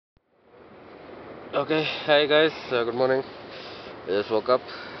Okay, hi guys, good morning. I just woke up.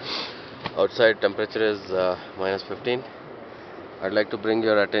 Outside temperature is -15. I'd like to bring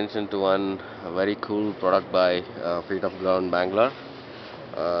your attention to one very cool product by FeetOffGround Bangalore.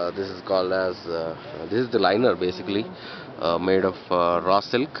 This is called as this is the liner basically made of raw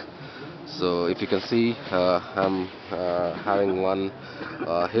silk. So if you can see, I'm having one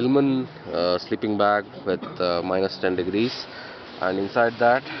Hillman sleeping bag with -10 degrees, and inside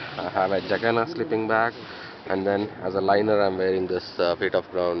that I have a Jacana sleeping bag, and then as a liner I'm wearing this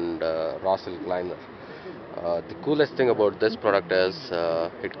FeetOffGround raw silk liner. The coolest thing about this product is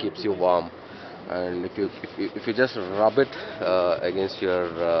it keeps you warm, and if you just rub it against your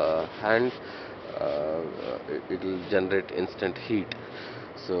hand, it will generate instant heat.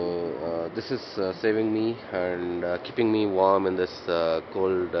 So this is saving me and keeping me warm in this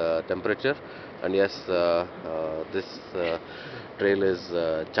cold temperature. And yes, this trail is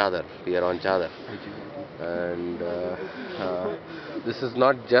Chadar. We are on Chadar, and this is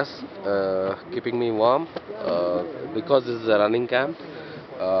not just keeping me warm because this is a running camp.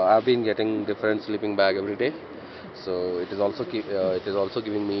 I've been getting different sleeping bag every day, so it is also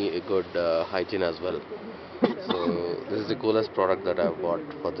giving me a good hygiene as well. So this is the coolest product that I've bought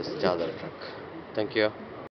for this charger truck. Thank you.